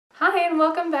Hi and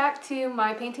welcome back to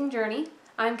my painting journey.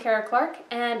 I'm Kara Clark,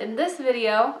 and in this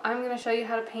video I'm going to show you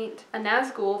how to paint a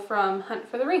Nazgul from Hunt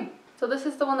for the Ring. So this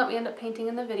is the one that we end up painting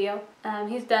in the video.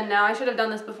 He's done now. I should have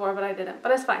done this before, but I didn't,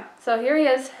 but it's fine. So here he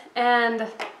is, and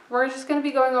we're just going to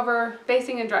be going over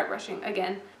basing and dry brushing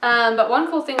again. But one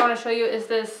cool thing I want to show you is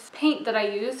this paint that I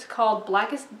use called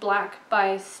Blackest Black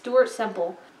by Stuart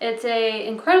Semple. It's a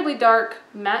incredibly dark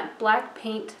matte black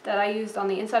paint that I used on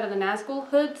the inside of the Nazgul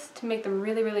hoods to make them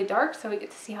really, really dark, so we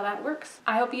get to see how that works.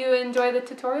 I hope you enjoy the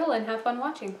tutorial and have fun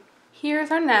watching.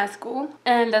 Here's our Nazgul,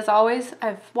 and as always,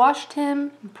 I've washed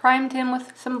him and primed him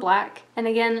with some black. And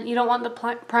again, you don't want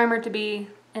the primer to be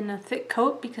in a thick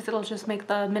coat because it'll just make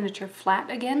the miniature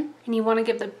flat again, and you want to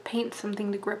give the paint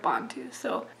something to grip onto,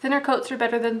 so thinner coats are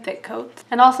better than thick coats.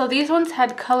 And also these ones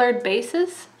had colored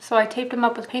bases, so I taped them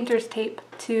up with painter's tape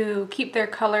to keep their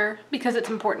color because it's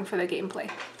important for the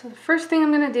gameplay. So the first thing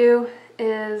I'm going to do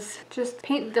is just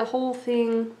paint the whole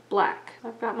thing black.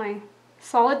 I've got my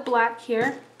solid black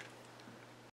here.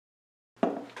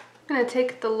 I'm going to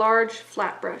take the large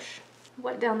flat brush,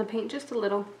 wet down the paint just a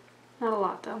little, not a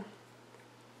lot though.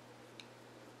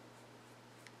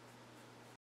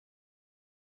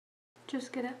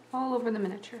 Just get it all over the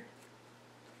miniature.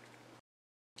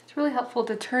 It's really helpful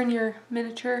to turn your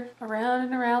miniature around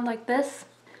and around like this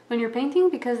when you're painting,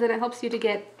 because then it helps you to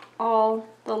get all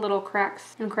the little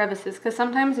cracks and crevices. Because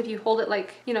sometimes if you hold it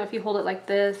like, if you hold it like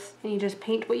this and you just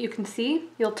paint what you can see,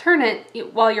 you'll turn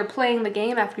it while you're playing the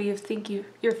game after you think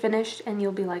you're finished, and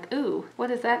you'll be like, ooh,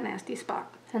 what is that nasty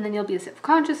spot? And then you'll be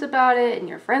self-conscious about it, and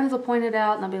your friends will point it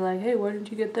out, and they'll be like, hey, why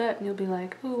didn't you get that? And you'll be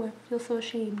like, oh, I feel so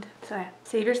ashamed. So yeah,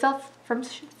 save yourself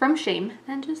from shame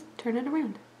and just turn it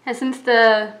around. And since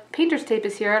the painter's tape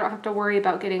is here, I don't have to worry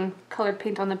about getting colored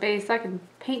paint on the base. I can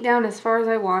paint down as far as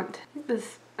I want.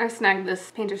 I snagged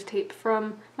this painter's tape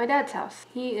from my dad's house.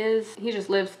 He just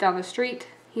lives down the street.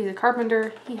 He's a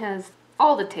carpenter. He has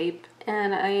all the tape,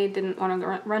 and I didn't want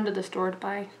to run to the store to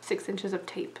buy 6 inches of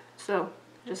tape. So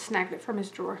I just snagged it from his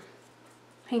drawer.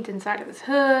 Paint inside of his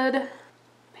hood.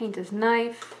 Paint his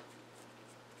knife.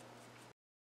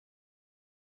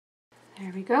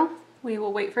 There we go. We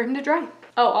will wait for him to dry.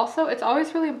 Oh, also, it's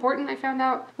always really important, I found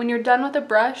out, when you're done with a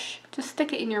brush, just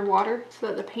stick it in your water so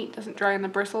that the paint doesn't dry in the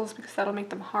bristles, because that'll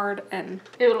make them hard and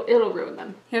it'll ruin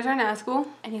them. Here's our Nazgul,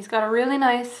 and he's got a really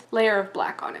nice layer of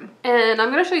black on him. And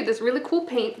I'm going to show you this really cool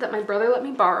paint that my brother let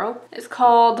me borrow. It's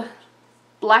called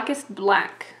Blackest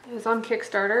Black. It was on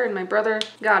Kickstarter, and my brother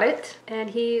got it,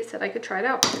 and he said I could try it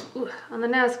out on the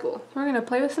Nazgul. We're going to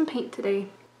play with some paint today.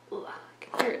 Ooh, I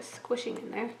can hear it squishing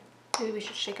in there. Maybe we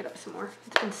should shake it up some more.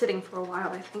 It's been sitting for a while,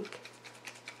 I think.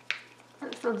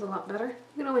 That sounds a lot better.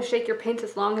 You can always shake your paint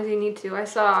as long as you need to. I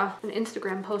saw an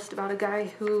Instagram post about a guy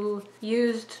who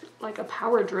used like a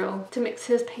power drill to mix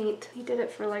his paint. He did it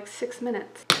for like 6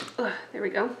 minutes. There we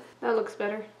go. That looks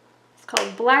better. It's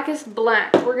called Blackest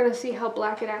Black. We're gonna see how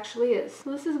black it actually is.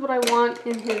 So this is what I want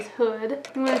in his hood.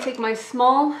 I'm gonna take my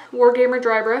small Wargamer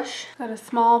dry brush. Got a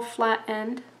small flat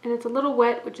end, and it's a little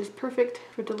wet, which is perfect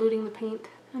for diluting the paint.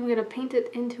 I'm going to paint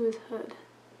it into his hood.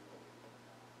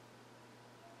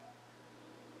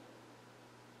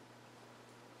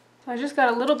 So I just got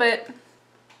a little bit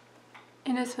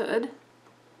in his hood.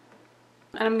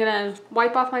 And I'm going to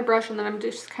wipe off my brush, and then I'm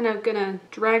just kind of going to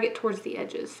drag it towards the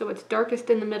edges. So it's darkest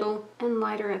in the middle and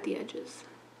lighter at the edges.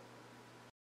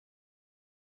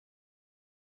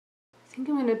 I think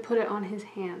I'm going to put it on his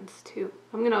hands too.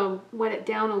 I'm going to wet it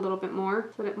down a little bit more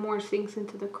so that it more sinks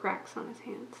into the cracks on his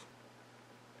hands.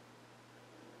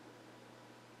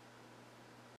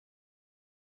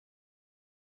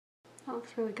 That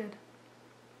looks really good.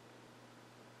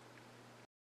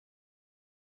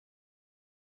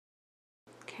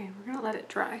 Okay, we're gonna let it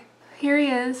dry. Here he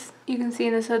is. You can see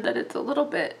in his hood that it's a little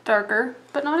bit darker,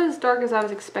 but not as dark as I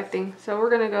was expecting. So we're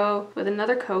gonna go with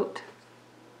another coat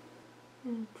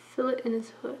and fill it in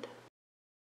his hood.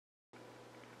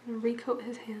 I'm gonna recoat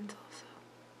his hands also.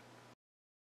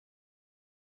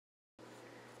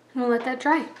 And we'll let that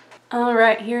dry.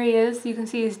 Alright, here he is. You can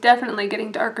see he's definitely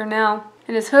getting darker now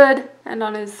in his hood and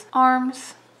on his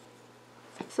arms.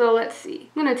 So let's see.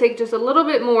 I'm going to take just a little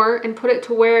bit more and put it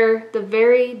to where the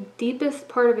very deepest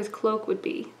part of his cloak would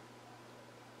be.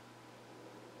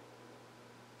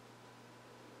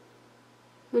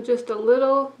 So just a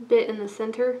little bit in the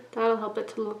center. That'll help it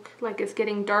to look like it's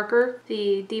getting darker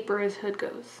the deeper his hood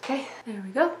goes. Okay, there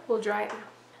we go. We'll dry it now.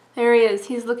 There he is.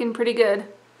 He's looking pretty good.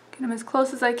 Get him as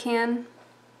close as I can.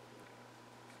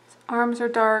 arms are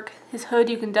dark. His hood,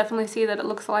 you can definitely see that it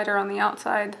looks lighter on the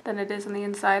outside than it is on the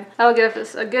inside. That'll give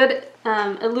us a good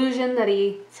illusion that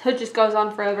his hood just goes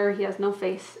on forever. He has no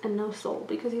face and no soul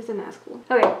because he's a Nazgul.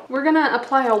 Okay, we're gonna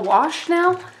apply a wash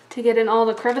now to get in all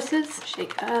the crevices.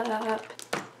 Shake up.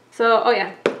 So, oh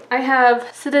yeah, I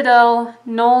have Citadel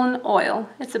Nuln Oil.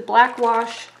 It's a black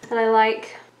wash that I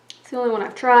like. It's the only one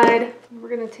I've tried. We're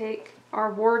gonna take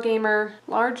our Wargamer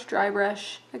large dry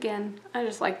brush. Again, I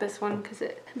just like this one because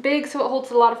it's big, so it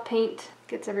holds a lot of paint.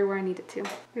 Gets everywhere I need it to.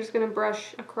 We're just gonna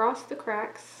brush across the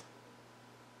cracks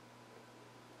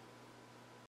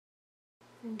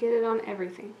and get it on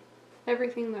everything.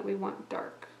 Everything that we want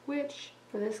dark, which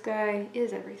for this guy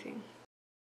is everything.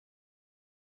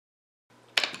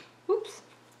 Oops.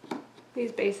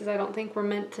 These bases I don't think were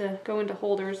meant to go into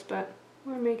holders, but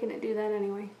we're making it do that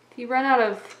anyway. If you run out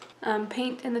of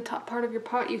paint in the top part of your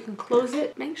pot, you can close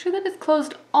it. Make sure that it's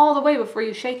closed all the way before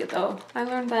you shake it though. I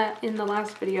learned that in the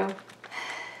last video.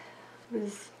 It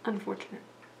was unfortunate.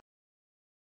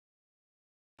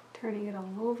 Turning it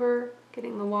all over,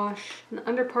 getting the wash in the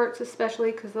under parts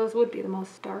especially, because those would be the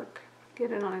most dark.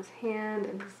 Get it on his hand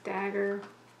and his dagger.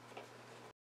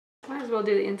 Might as well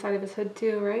do the inside of his hood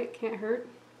too, right? Can't hurt.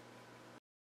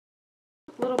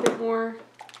 A little bit more.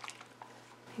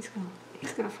 He's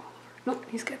gonna fall over. Nope,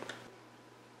 he's good.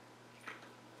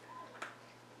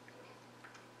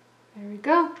 There we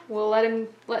go. We'll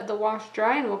let the wash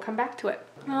dry and we'll come back to it.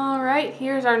 All right,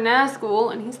 here's our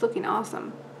Nazgul and he's looking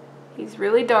awesome. He's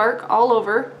really dark all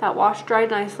over. That wash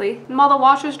dried nicely. And while the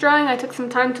wash was drying, I took some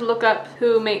time to look up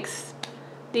who makes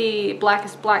the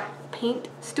Blackest Black paint.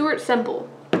 Stuart Semple.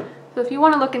 So if you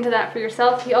want to look into that for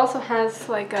yourself, he also has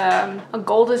like a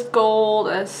goldest gold,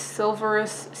 a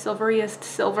silveriest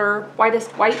silver,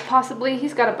 whitest white possibly.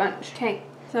 He's got a bunch. Okay,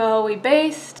 so we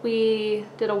based, we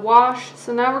did a wash.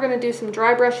 So now we're going to do some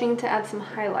dry brushing to add some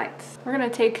highlights. We're going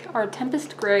to take our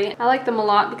Tempest Gray. I like them a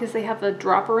lot because they have a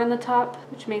dropper in the top,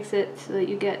 which makes it so that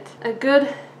you get a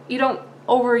good, you don't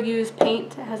overuse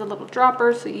paint. It has a little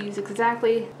dropper, so you use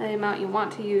exactly the amount you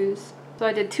want to use. So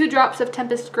I did 2 drops of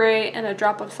Tempest Gray and a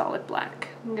drop of Solid Black.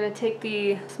 I'm going to take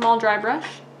the small dry brush.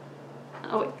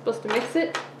 Oh wait, supposed to mix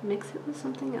it with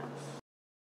something else.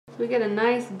 So we get a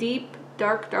nice deep,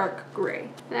 dark gray.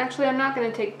 And actually I'm not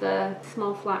going to take the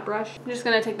small flat brush. I'm just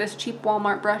going to take this cheap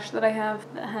Walmart brush that I have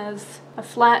that has a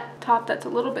flat top that's a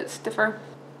little bit stiffer.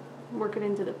 Work it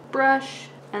into the brush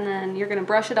and then you're going to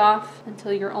brush it off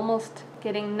until you're almost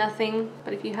getting nothing,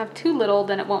 but if you have too little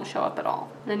then it won't show up at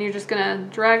all. Then you're just gonna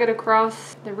drag it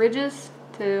across the ridges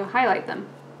to highlight them.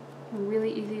 A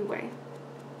really easy way.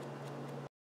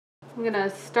 I'm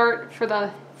gonna start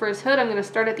for his hood, I'm gonna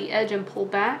start at the edge and pull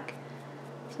back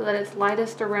so that it's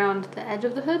lightest around the edge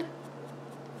of the hood.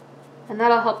 And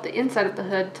that'll help the inside of the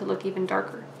hood to look even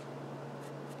darker.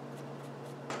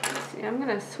 Let's see, I'm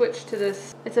gonna switch to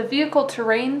this. It's a vehicle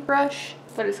terrain brush,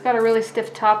 but it's got a really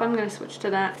stiff top. I'm going to switch to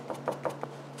that.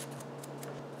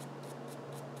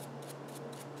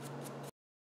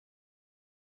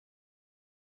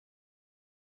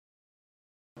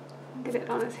 Get it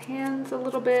on his hands a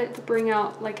little bit to bring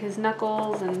out like his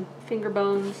knuckles and finger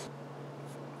bones.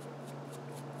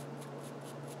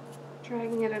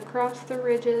 Dragging it across the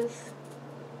ridges.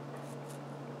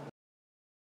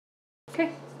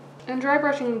 Okay. And dry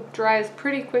brushing dries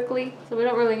pretty quickly, so we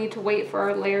don't really need to wait for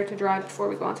our layer to dry before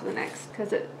we go on to the next,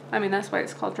 because that's why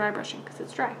it's called dry brushing, because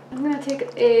it's dry. I'm going to take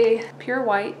a pure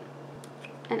white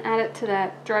and add it to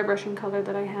that dry brushing color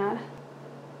that I had.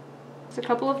 Just a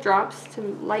couple of drops to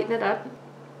lighten it up.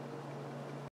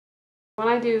 When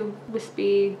I do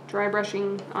wispy dry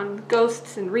brushing on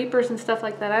ghosts and reapers and stuff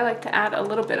like that, I like to add a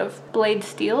little bit of blade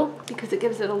steel because it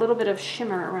gives it a little bit of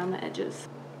shimmer around the edges.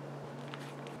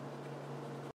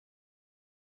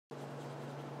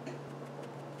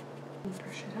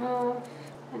 Brush it off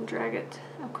and drag it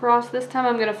across. This time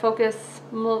I'm going to focus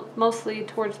mostly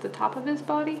towards the top of his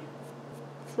body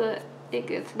so that it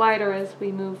gets lighter as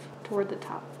we move toward the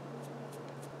top.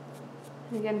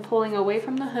 And again, pulling away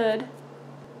from the hood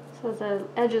so the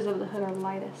edges of the hood are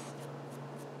lightest,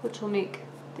 which will make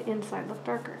the inside look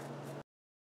darker.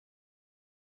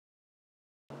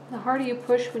 The harder you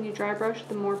push when you dry brush,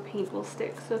 the more paint will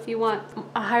stick. So if you want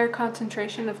a higher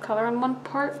concentration of color on one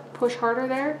part, push harder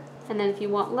there. And then if you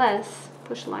want less,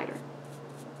 push lighter.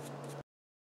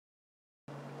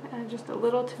 Add just a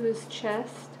little to his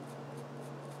chest.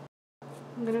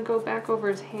 I'm going to go back over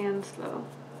his hands though.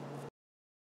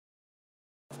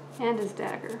 And his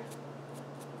dagger.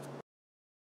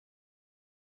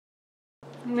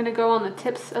 I'm going to go on the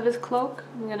tips of his cloak.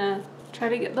 I'm going to try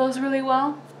to get those really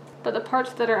well. But the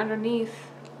parts that are underneath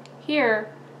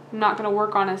here, I'm not going to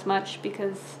work on as much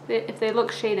because if they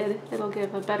look shaded, it'll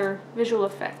give a better visual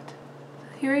effect.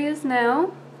 Here he is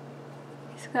now.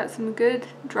 He's got some good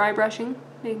dry brushing,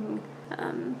 making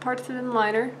parts of him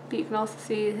lighter, but you can also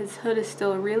see his hood is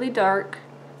still really dark,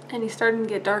 and he's starting to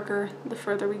get darker the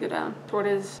further we go down toward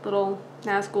his little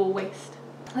Nazgul waist.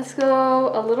 Let's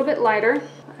go a little bit lighter.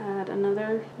 Add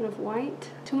another bit of white,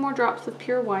 2 more drops of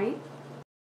pure white.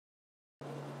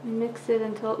 Mix it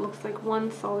until it looks like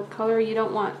one solid color. You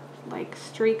don't want like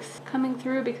streaks coming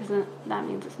through because that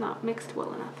means it's not mixed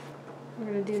well enough. We're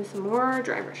going to do some more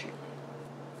dry brushing.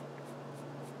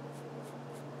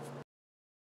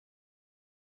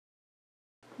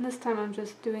 And this time I'm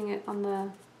just doing it on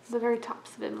the very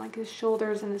tops of him, like his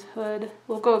shoulders and his hood.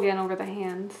 We'll go again over the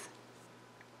hands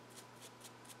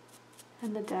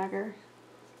and the dagger.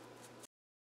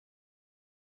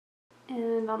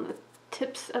 And on the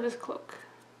tips of his cloak.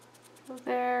 So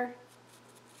there,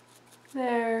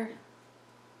 there.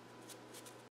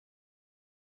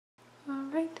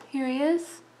 Alright, here he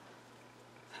is.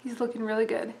 He's looking really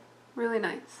good, really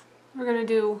nice. We're gonna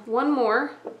do one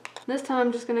more. This time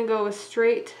I'm just gonna go with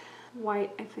straight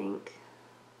white, I think.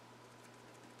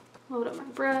 Load up my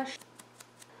brush.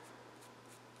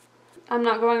 I'm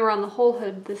not going around the whole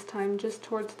hood this time, just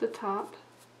towards the top.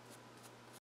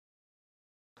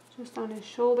 Just on his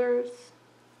shoulders.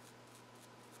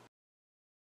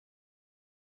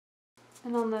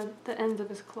 And on the ends of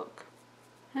his cloak.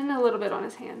 And a little bit on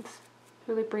his hands.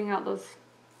 Really bring out those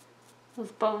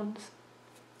bones.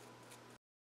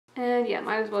 And yeah,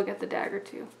 might as well get the dagger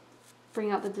too.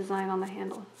 Bring out the design on the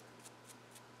handle.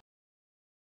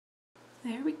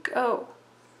 There we go.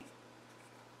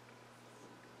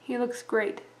 He looks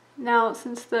great. Now,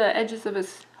 since the edges of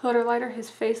his hood are lighter, his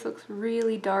face looks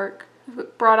really dark.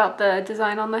 I've brought out the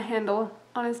design on the handle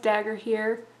on his dagger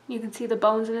here. You can see the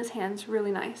bones in his hands,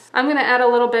 really nice. I'm gonna add a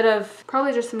little bit of,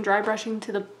 probably just some dry brushing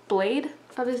to the blade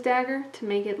of his dagger to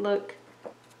make it look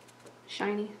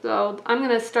shiny. So I'm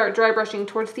gonna start dry brushing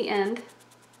towards the end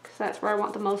because that's where I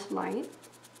want the most light.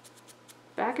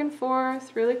 Back and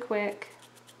forth, really quick.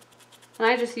 And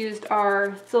I just used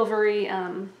our silvery,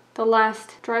 the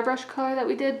last dry brush color that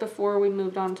we did before we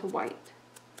moved on to white.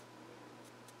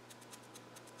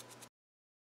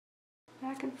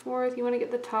 Back and forth, you want to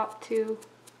get the top too,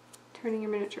 turning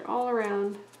your miniature all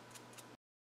around.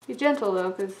 Be gentle though,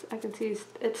 because I can see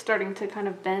it's starting to kind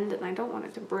of bend and I don't want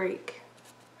it to break.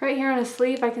 Right here on his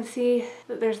sleeve I can see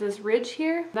that there's this ridge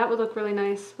here. That would look really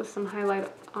nice with some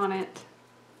highlight on it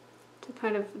to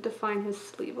kind of define his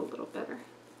sleeve a little better.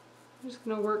 I'm just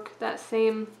going to work that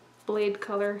same blade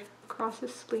color across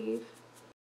his sleeve.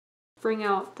 Bring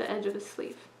out the edge of his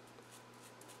sleeve.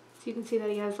 So you can see that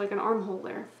he has like an armhole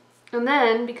there. And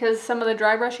then, because some of the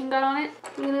dry brushing got on it,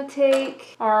 I'm going to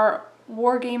take our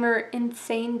Wargamer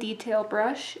Insane Detail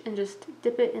brush and just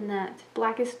dip it in that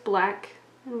Blackest Black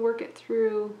and work it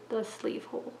through the sleeve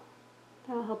hole.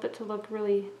 That'll help it to look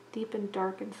really deep and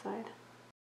dark inside.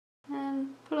 And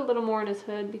put a little more in his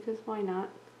hood because why not?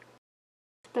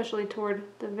 Especially toward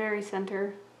the very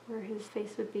center where his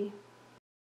face would be.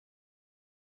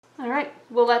 Alright,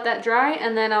 we'll let that dry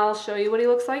and then I'll show you what he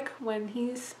looks like when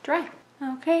he's dry.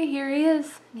 Okay, here he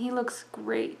is. And he looks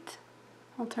great.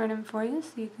 I'll turn him for you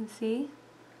so you can see.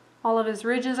 All of his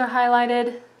ridges are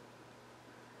highlighted.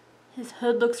 His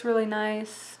hood looks really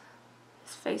nice.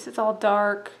 His face is all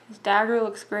dark. His dagger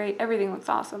looks great. Everything looks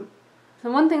awesome.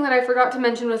 And one thing that I forgot to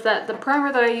mention was that the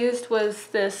primer that I used was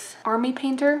this Army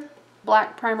Painter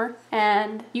black primer,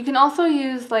 and you can also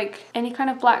use like any kind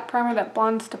of black primer that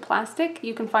bonds to plastic.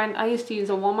 You can find, I used to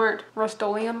use a Walmart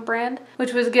Rust-Oleum brand,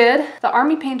 which was good. The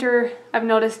Army Painter, I've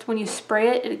noticed when you spray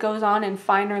it, it goes on in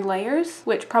finer layers,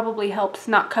 which probably helps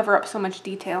not cover up so much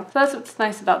detail. So that's what's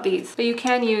nice about these. But you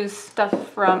can use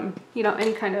stuff from, you know,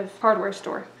 any kind of hardware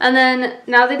store. And then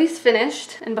now that he's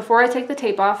finished, and before I take the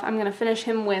tape off, I'm gonna finish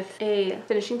him with a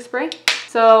finishing spray.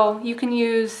 So you can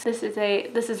use, this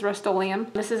is Rust-Oleum.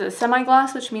 This is a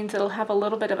semi-gloss, which means it'll have a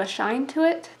little bit of a shine to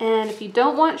it. And if you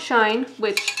don't want shine,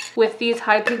 which with these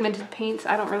high pigmented paints,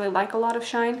 I don't really like a lot of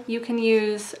shine, you can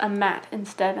use a matte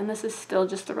instead. And this is still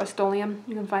just the Rust-Oleum.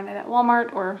 You can find it at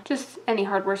Walmart or just any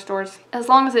hardware stores. As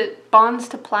long as it bonds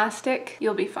to plastic,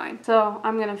 you'll be fine. So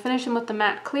I'm gonna finish him with the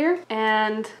matte clear,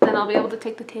 and then I'll be able to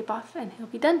take the tape off and he'll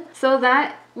be done. So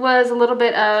that was a little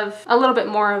bit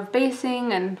more of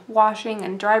basing and washing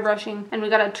and dry brushing, and we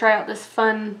got to try out this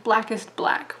fun Blackest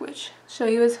Black, which I'll show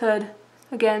you his hood.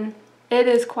 Again, it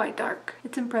is quite dark.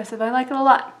 It's impressive. I like it a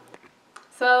lot.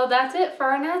 So that's it for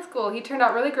our Nazgul. He turned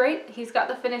out really great. He's got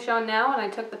the finish on now, and I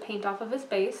took the paint off of his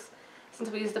base. Since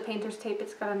we used the painter's tape,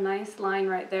 it's got a nice line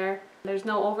right there. There's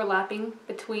no overlapping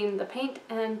between the paint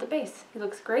and the base. He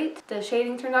looks great. The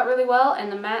shading turned out really well,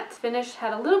 and the matte finish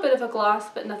had a little bit of a gloss,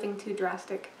 but nothing too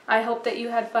drastic. I hope that you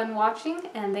had fun watching,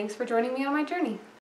 and thanks for joining me on my journey.